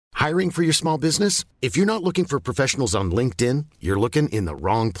Hiring for your small business? If you're not looking for professionals on LinkedIn, you're looking in the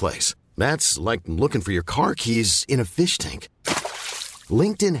wrong place. That's like looking for your car keys in a fish tank.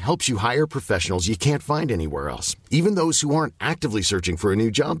 LinkedIn helps you hire professionals you can't find anywhere else, even those who aren't actively searching for a new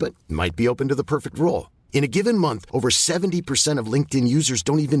job but might be open to the perfect role. In a given month, over 70% of LinkedIn users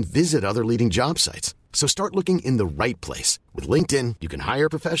don't even visit other leading job sites. So start looking in the right place. With LinkedIn, you can hire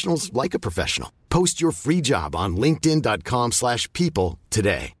professionals like a professional. Post your free job on linkedin.com/people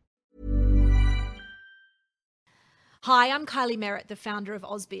today. Hi, I'm Kylie Merritt, the founder of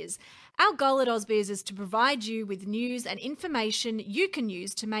AusBiz. Our goal at AusBiz is to provide you with news and information you can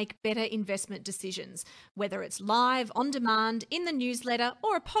use to make better investment decisions, whether it's live, on demand, in the newsletter,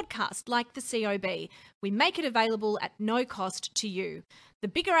 or a podcast like the COB. We make it available at no cost to you. The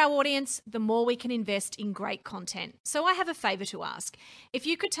bigger our audience, the more we can invest in great content. So I have a favour to ask. If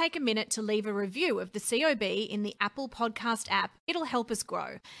you could take a minute to leave a review of the COB in the Apple Podcast app, it'll help us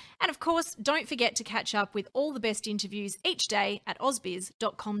grow. And of course, don't forget to catch up with all the best interviews each day at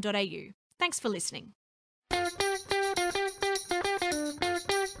ausbiz.com.au. Thanks for listening.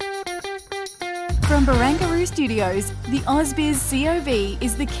 From Barangaroo Studios, the AusBiz COB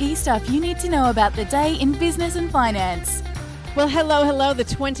is the key stuff you need to know about the day in business and finance. Well, hello, the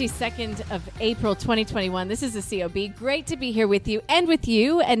 22nd of April, 2021. This is the COB. Great to be here with you and with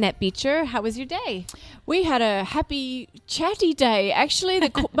you, Annette Beecher. How was your day? We had a happy, chatty day. Actually,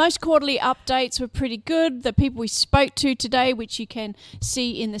 the most quarterly updates were pretty good. The people we spoke to today, which you can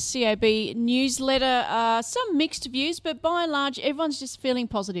see in the COB newsletter, some mixed views, but by and large, everyone's just feeling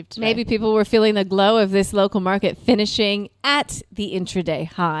positive today. Maybe people were feeling the glow of this local market finishing at the intraday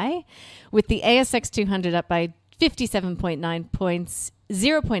high, with the ASX 200 up by 57.9 points,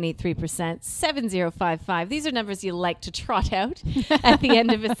 0.83%, 7055. These are numbers you like to trot out at the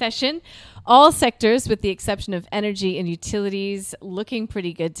end of a session. All sectors, with the exception of energy and utilities, looking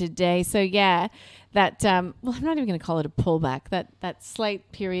pretty good today. So yeah, that, well, I'm not even going to call it a pullback. That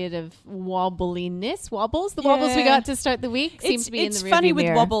slight period of wobbles we got to start the week seems to be in the rearview mirror. It's funny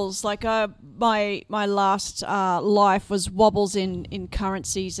with wobbles. Like my last life was wobbles in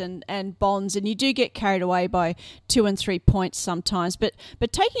currencies and bonds, and you do get carried away by 2 and 3 points sometimes. But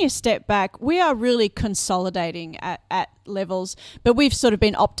taking a step back, we are really consolidating at levels, but we've sort of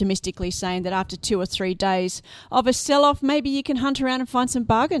been optimistically saying that after 2 or 3 days of a sell-off, maybe you can hunt around and find some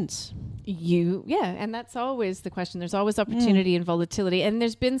bargains. And that's always the question. There's always opportunity and volatility, and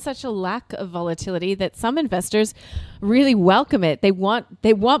there's been such a lack of volatility that some investors really welcome it. They want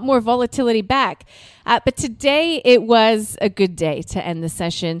more volatility back. But today it was a good day to end the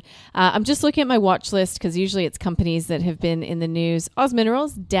session. I'm just looking at my watch list because usually it's companies that have been in the news. Oz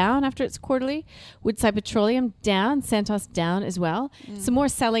Minerals down after its quarterly. Woodside Petroleum down. Santos down as well. Some more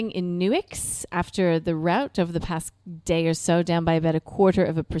selling in Nuix after the rout over the past day or so, down by about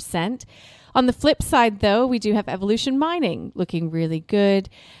 0.25%. On the flip side, though, we do have Evolution Mining looking really good.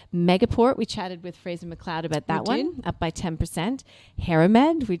 Megaport, we chatted with Fraser McLeod about that one, up by 10%.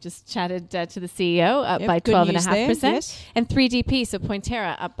 Heramed, we just chatted to the CEO, up by 12.5%. Yes. And 3DP, so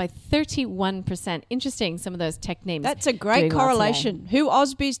Pointera, up by 31%. Interesting, some of those tech names. That's a great correlation. Who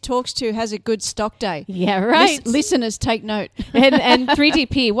AusBiz talks to has a good stock day. Yeah, right. Listeners, take note. and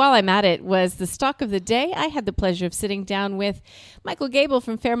 3DP, while I'm at it, was the stock of the day. I had the pleasure of sitting down with Michael Gable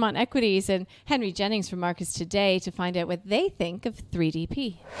from Fairmont Equities and Henry Jennings from Marcus Today to find out what they think of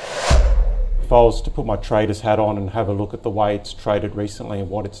 3DP. If I was to put my trader's hat on and have a look at the way it's traded recently and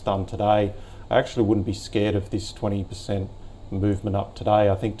what it's done today, I actually wouldn't be scared of this 20% movement up today.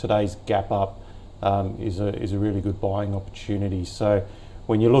 I think today's gap up is a really good buying opportunity. So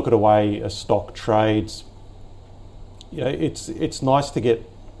when you look at the way a stock trades, it's nice to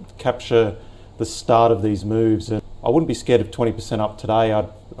capture the start of these moves. And I wouldn't be scared of 20% up today.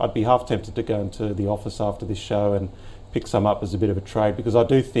 I'd be half tempted to go into the office after this show and pick some up as a bit of a trade, because I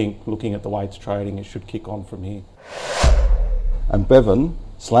do think, looking at the way it's trading, it should kick on from here. And Bevan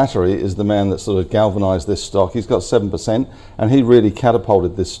Slattery is the man that sort of galvanised this stock. He's got 7%, and he really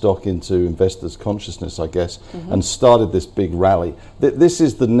catapulted this stock into investors' consciousness, I guess, and started this big rally. This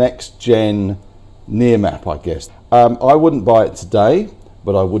is the next gen near map, I guess. I wouldn't buy it today,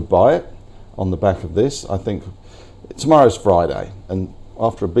 but I would buy it on the back of this. I think tomorrow's Friday, and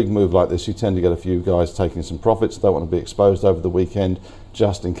after a big move like this, you tend to get a few guys taking some profits. Don't want to be exposed over the weekend,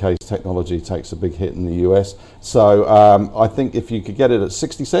 just in case technology takes a big hit in the US. So I think if you could get it at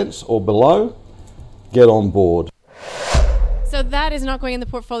 60 cents or below, get on board. So that is not going in the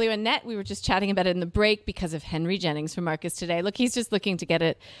portfolio. Annette, we were just chatting about it in the break because of Henry Jennings from Marcus Today. Look, he's just looking to get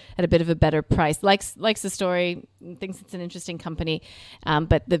it at a bit of a better price. Likes the story, thinks it's an interesting company.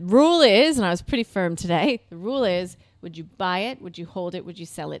 But the rule is, and I was pretty firm today, the rule is Would you buy it? Would you hold it? Would you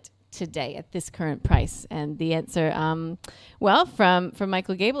sell it today at this current price? And the answer, from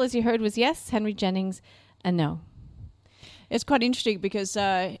Michael Gable, as you heard, was yes. Henry Jennings, a no. It's quite interesting because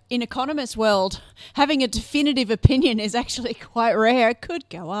in economist world, having a definitive opinion is actually quite rare. It could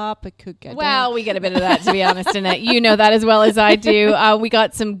go up, it could go down. Well, we get a bit of that, to be honest, Annette. You know that as well as I do. We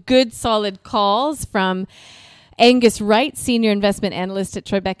got some good, solid calls from Angus Wright, Senior Investment Analyst at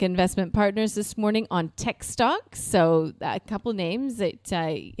Tribeca Investment Partners this morning on tech stocks. So a couple names that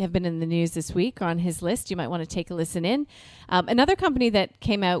have been in the news this week are on his list. You might want to take a listen in. Another company that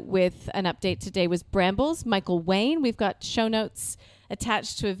came out with an update today was Brambles, Michael Wayne. We've got show notes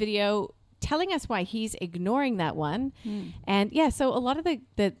attached to a video telling us why he's ignoring that one. And yeah, so a lot of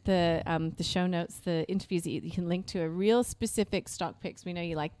the show notes, the interviews that you can link to are real specific stock picks. We know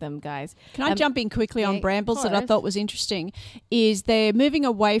you like them, guys. Can I jump in quickly on Brambles that I thought was interesting? Is they're moving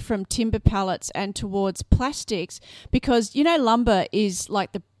away from timber pallets and towards plastics because, lumber is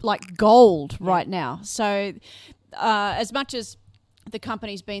like gold right now. So as much as the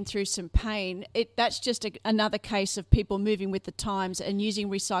company's been through some pain, that's just another case of people moving with the times and using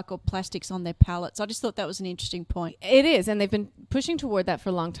recycled plastics on their pallets. I just thought that was an interesting point. It is, and they've been pushing toward that for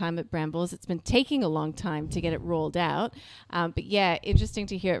a long time at Brambles. It's been taking a long time to get it rolled out. But yeah, interesting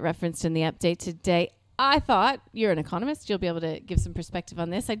to hear it referenced in the update today. I thought, you're an economist, you'll be able to give some perspective on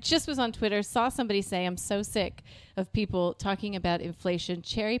this. I just was on Twitter, saw somebody say, I'm so sick of people talking about inflation,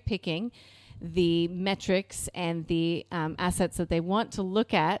 cherry picking the metrics and the assets that they want to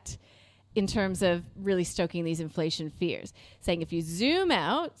look at in terms of really stoking these inflation fears. Saying if you zoom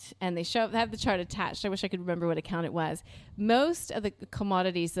out, and they have the chart attached, I wish I could remember what account it was, most of the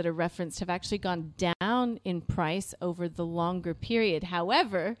commodities that are referenced have actually gone down in price over the longer period.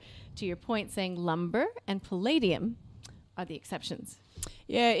 However, to your point, saying lumber and palladium are the exceptions.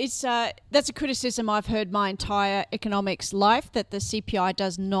 Yeah, it's that's a criticism I've heard my entire economics life, that the CPI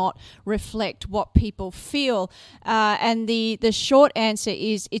does not reflect what people feel. And the short answer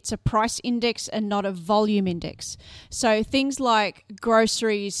is it's a price index and not a volume index. So things like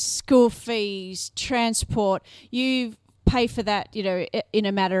groceries, school fees, transport, you pay for that, in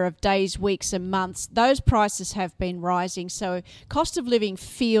a matter of days, weeks and months. Those prices have been rising. So cost of living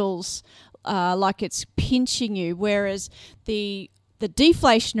feels like it's pinching you, whereas the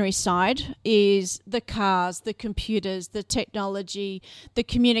deflationary side is the cars, the computers, the technology, the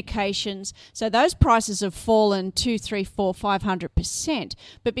communications. So those prices have fallen 2, 3, 4, 500%.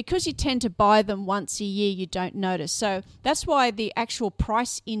 But because you tend to buy them once a year, you don't notice. So that's why the actual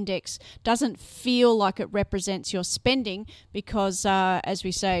price index doesn't feel like it represents your spending because, as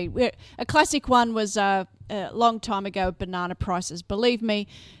we say, a classic one was a long time ago, banana prices. Believe me,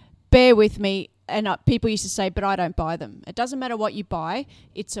 bear with me. And people used to say, but I don't buy them. It doesn't matter what you buy.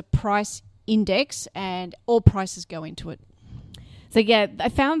 It's a price index and all prices go into it. So yeah, I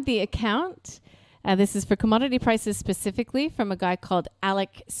found the account. This is for commodity prices specifically from a guy called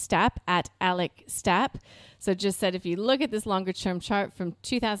Alec Stapp at Alec Stapp. So just said if you look at this longer term chart from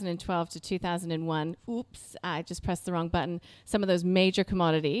 2012 to 2001, oops, I just pressed the wrong button. Some of those major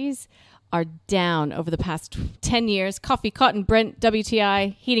commodities are down over the past 10 years. Coffee, cotton, Brent,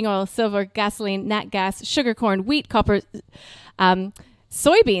 WTI, heating oil, silver, gasoline, nat gas, sugar, corn, wheat, copper,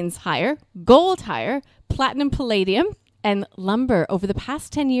 soybeans higher, gold higher, platinum, palladium, and lumber. Over the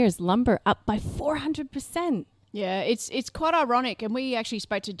past 10 years, lumber up by 400%. Yeah, it's quite ironic. And we actually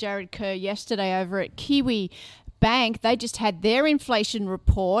spoke to Jared Kerr yesterday over at Kiwi Bank. They just had their inflation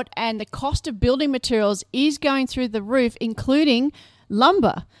report and the cost of building materials is going through the roof, including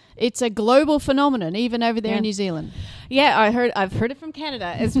lumber. It's a global phenomenon, even over there in New Zealand. Yeah, I've heard it from Canada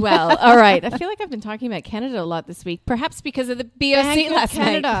as well. All right. I feel like I've been talking about Canada a lot this week, perhaps because of the BOC last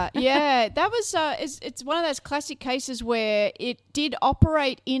Canada. night. Yeah, that was it's one of those classic cases where it did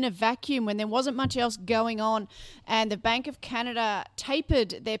operate in a vacuum when there wasn't much else going on, and the Bank of Canada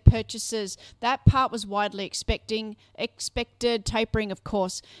tapered their purchases. That part was widely expected. Tapering, of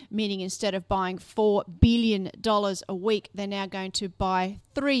course, meaning instead of buying $4 billion a week, they're now going to buy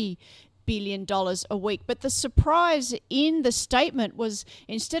 $3 billion a week. But the surprise in the statement was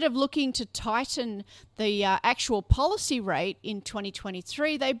instead of looking to tighten the actual policy rate in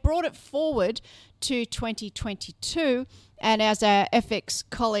 2023, they brought it forward to 2022. And as our FX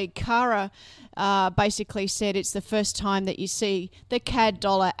colleague Cara basically said, it's the first time that you see the CAD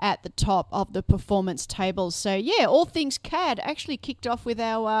dollar at the top of the performance tables. So yeah, all things CAD actually kicked off with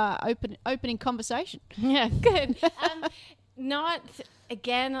our opening conversation. Yeah, good. Not,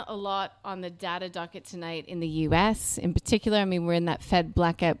 again, a lot on the data docket tonight in the U.S. in particular. I mean, we're in that Fed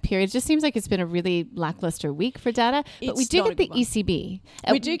blackout period. It just seems like it's been a really lackluster week for data. But we do get the ECB.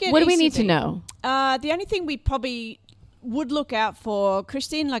 We do get What ECB. do we need to know? The only thing we probably would look out for,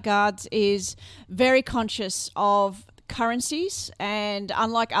 Christine Lagarde is very conscious of currencies, and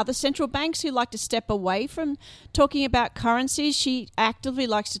unlike other central banks who like to step away from talking about currencies, she actively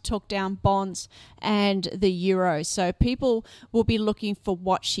likes to talk down bonds and the euro. So people will be looking for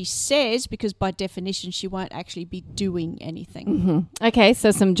what she says, because by definition she won't actually be doing anything. Mm-hmm. Okay,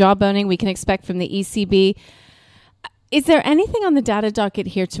 so some jawboning we can expect from the ECB. Is there anything on the data docket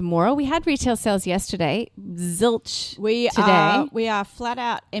here tomorrow? We had retail sales yesterday. Zilch today. We are flat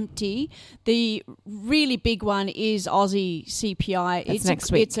out empty. The really big one is Aussie CPI. It's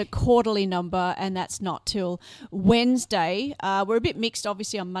next week. It's a quarterly number, and that's not till Wednesday. We're a bit mixed,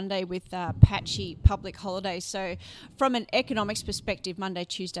 obviously, on Monday with patchy public holidays. So from an economics perspective, Monday,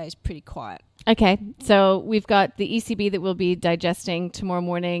 Tuesday is pretty quiet. Okay, so we've got the ECB that we'll be digesting tomorrow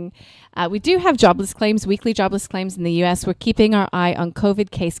morning. We do have jobless claims, weekly jobless claims in the US. We're keeping our eye on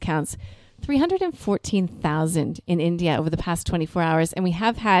COVID case counts. 314,000 in India over the past 24 hours. And we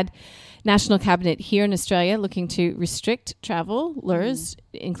have had National Cabinet here in Australia looking to restrict travellers,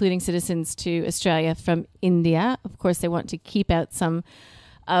 including citizens to Australia from India. Of course, they want to keep out some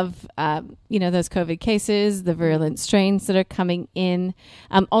of those COVID cases, the virulent strains that are coming in.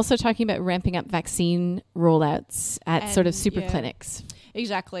 Also talking about ramping up vaccine rollouts at sort of super clinics.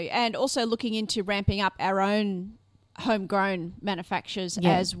 Exactly. And also looking into ramping up our own homegrown manufacturers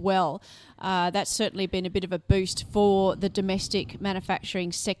as well. That's certainly been a bit of a boost for the domestic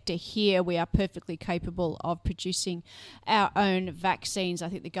manufacturing sector here. We are perfectly capable of producing our own vaccines. I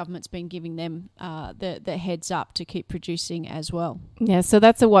think the government's been giving them the heads up to keep producing as well. Yeah, so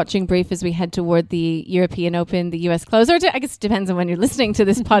that's a watching brief as we head toward the European Open, the US close. Or I guess it depends on when you're listening to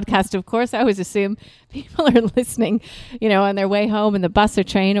this podcast, of course. I always assume people are listening, on their way home in the bus or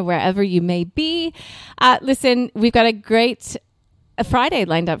train or wherever you may be. Listen, we've got a great Friday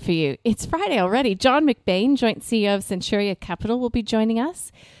lined up for you. It's Friday already. John McBain, Joint CEO of Centuria Capital, will be joining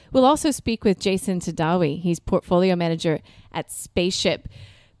us. We'll also speak with Jason Tadawi. He's Portfolio Manager at Spaceship.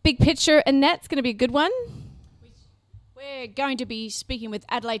 Big picture, Annette's going to be a good one. We're going to be speaking with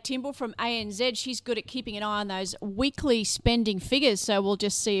Adelaide Timble from ANZ. She's good at keeping an eye on those weekly spending figures, so we'll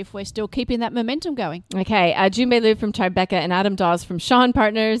just see if we're still keeping that momentum going. Okay, Junbei Liu from Tribeca and Adam Dawes from Shaw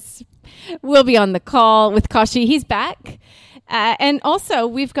Partners will be on the call with Kashi. He's back. And also,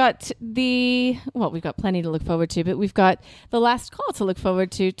 we've got we've got plenty to look forward to, but we've got the last call to look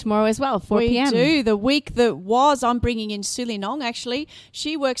forward to tomorrow as well, 4 p.m. We do. The week that was, I'm bringing in Silly Nong, actually.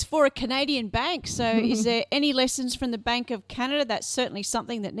 She works for a Canadian bank, so is there any lessons from the Bank of Canada? That's certainly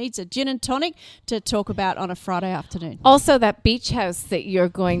something that needs a gin and tonic to talk about on a Friday afternoon. Also, that beach house that you're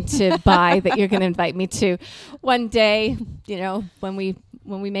going to buy, that you're going to invite me to one day, when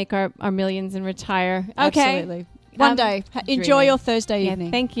we make our millions and retire. Okay. Absolutely. One day. Enjoy your Thursday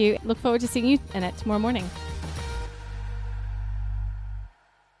evening. Thank you. Look forward to seeing you, Annette, tomorrow morning.